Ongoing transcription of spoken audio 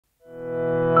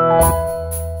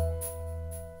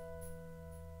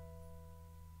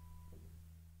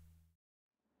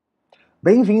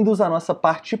Bem-vindos à nossa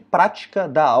parte prática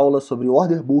da aula sobre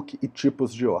order book e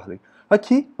tipos de ordem.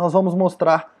 Aqui nós vamos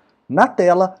mostrar na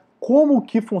tela como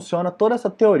que funciona toda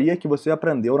essa teoria que você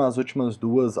aprendeu nas últimas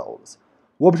duas aulas.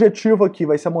 O objetivo aqui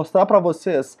vai ser mostrar para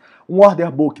vocês um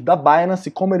order book da Binance,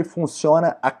 como ele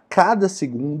funciona a cada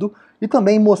segundo, e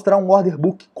também mostrar um order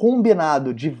book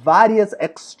combinado de várias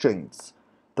exchanges.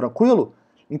 Tranquilo?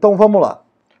 Então vamos lá.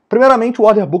 Primeiramente, o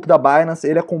order book da Binance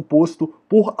ele é composto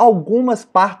por algumas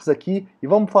partes aqui e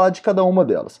vamos falar de cada uma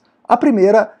delas. A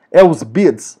primeira é os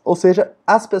bids, ou seja,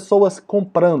 as pessoas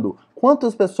comprando.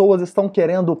 Quantas pessoas estão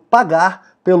querendo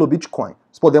pagar pelo Bitcoin?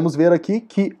 Nós podemos ver aqui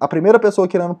que a primeira pessoa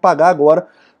querendo pagar agora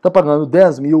está pagando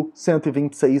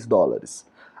 10.126 dólares.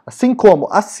 Assim como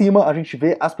acima a gente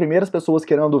vê as primeiras pessoas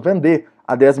querendo vender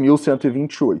a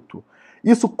 10.128.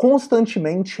 Isso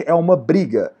constantemente é uma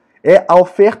briga. É a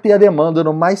oferta e a demanda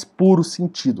no mais puro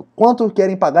sentido. Quanto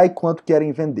querem pagar e quanto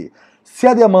querem vender. Se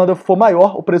a demanda for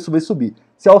maior, o preço vai subir.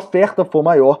 Se a oferta for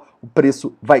maior, o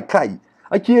preço vai cair.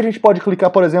 Aqui a gente pode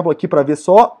clicar, por exemplo, aqui para ver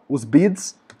só os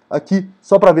bids. Aqui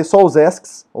só para ver só os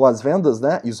asks, ou as vendas,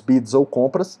 né? E os bids ou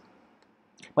compras.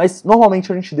 Mas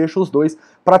normalmente a gente deixa os dois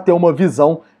para ter uma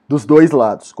visão dos dois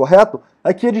lados, correto?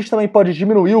 Aqui a gente também pode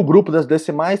diminuir o grupo das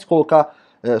decimais, colocar,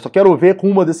 só quero ver com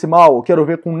uma decimal, ou quero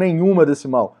ver com nenhuma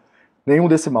decimal. Nenhum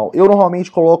decimal. Eu normalmente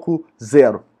coloco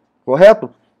 0, correto?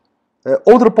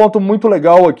 Outro ponto muito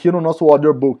legal aqui no nosso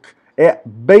order book é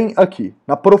bem aqui,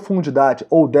 na profundidade,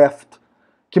 ou depth,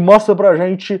 que mostra pra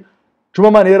gente de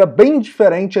uma maneira bem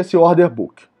diferente esse order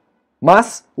book.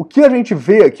 Mas o que a gente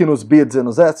vê aqui nos bids e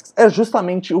nos asks é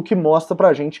justamente o que mostra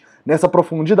pra gente nessa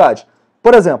profundidade.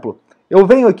 Por exemplo, eu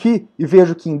venho aqui e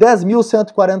vejo que em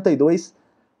 10.142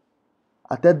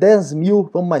 até 10.000,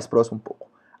 vamos mais próximo um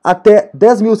pouco. Até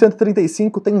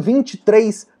 10.135 tem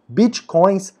 23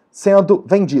 bitcoins sendo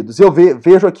vendidos. Eu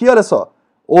vejo aqui, olha só,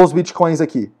 os bitcoins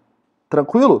aqui.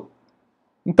 Tranquilo?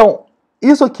 Então,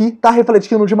 isso aqui está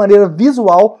refletindo de maneira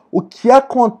visual o que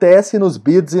acontece nos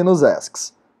bids e nos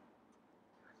asks.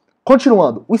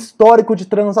 Continuando, o histórico de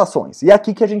transações. E é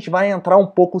aqui que a gente vai entrar um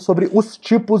pouco sobre os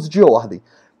tipos de ordem.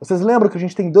 Vocês lembram que a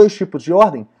gente tem dois tipos de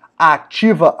ordem? A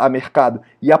ativa a mercado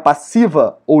e a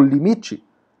passiva ou limite?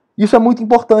 Isso é muito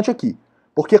importante aqui,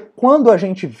 porque quando a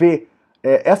gente vê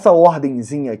essa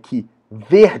ordenzinha aqui,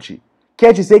 verde,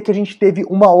 quer dizer que a gente teve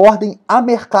uma ordem a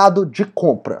mercado de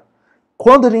compra.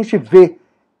 Quando a gente vê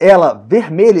ela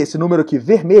vermelha, esse número aqui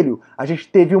vermelho, a gente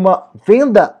teve uma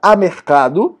venda a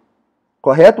mercado,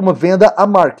 correto? Uma venda a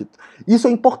market. Isso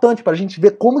é importante para a gente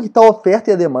ver como que está a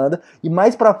oferta e a demanda e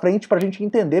mais para frente para a gente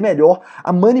entender melhor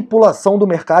a manipulação do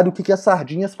mercado e o que as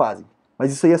sardinhas fazem.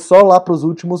 Mas isso aí é só lá para os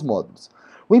últimos módulos.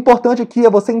 O importante aqui é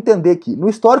você entender que no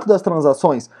histórico das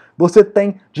transações você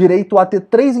tem direito a ter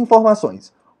 3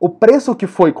 informações. O preço que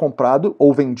foi comprado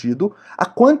ou vendido, a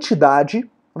quantidade,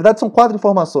 na verdade são 4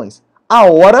 informações, a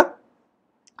hora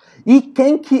e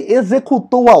quem que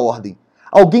executou a ordem.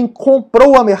 Alguém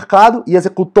comprou a mercado e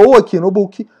executou aqui no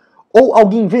book, ou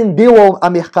alguém vendeu a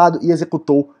mercado e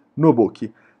executou no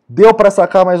book. Deu para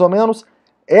sacar mais ou menos?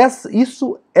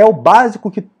 Isso é o básico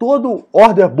que todo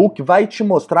order book vai te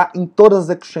mostrar em todas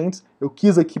as exchanges. Eu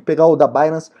quis aqui pegar o da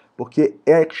Binance porque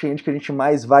é a exchange que a gente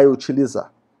mais vai utilizar.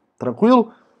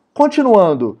 Tranquilo?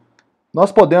 Continuando,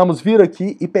 nós podemos vir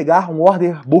aqui e pegar um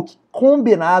order book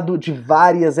combinado de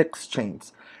várias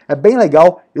exchanges. É bem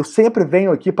legal, eu sempre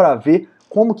venho aqui para ver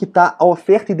como que está a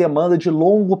oferta e demanda de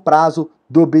longo prazo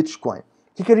do Bitcoin. O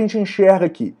que a gente enxerga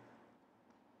aqui?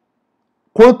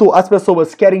 Quanto as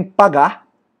pessoas querem pagar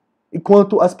e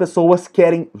quanto as pessoas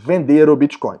querem vender o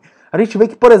Bitcoin. A gente vê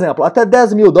que, por exemplo, até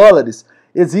 10 mil dólares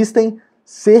existem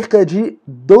cerca de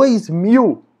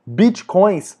 2.000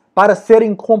 Bitcoins para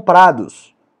serem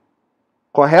comprados.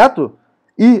 Correto?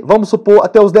 E, vamos supor,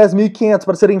 até os 10.500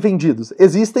 para serem vendidos.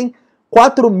 Existem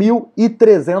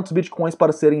 4.300 Bitcoins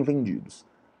para serem vendidos.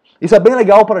 Isso é bem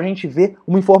legal para a gente ver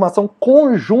uma informação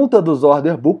conjunta dos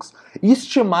order books e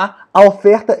estimar a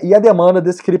oferta e a demanda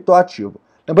desse criptoativo.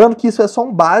 Lembrando que isso é só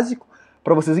um básico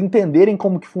para vocês entenderem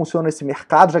como que funciona esse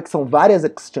mercado, já que são várias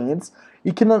exchanges,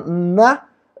 e que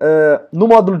no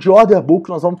módulo de order book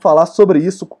nós vamos falar sobre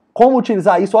isso, como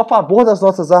utilizar isso a favor das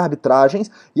nossas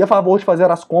arbitragens e a favor de fazer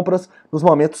as compras nos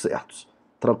momentos certos.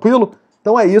 Tranquilo?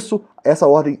 Então é isso, essa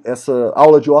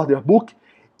aula de order book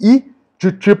e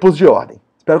de tipos de ordem.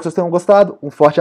 Espero que vocês tenham gostado. Um forte abraço.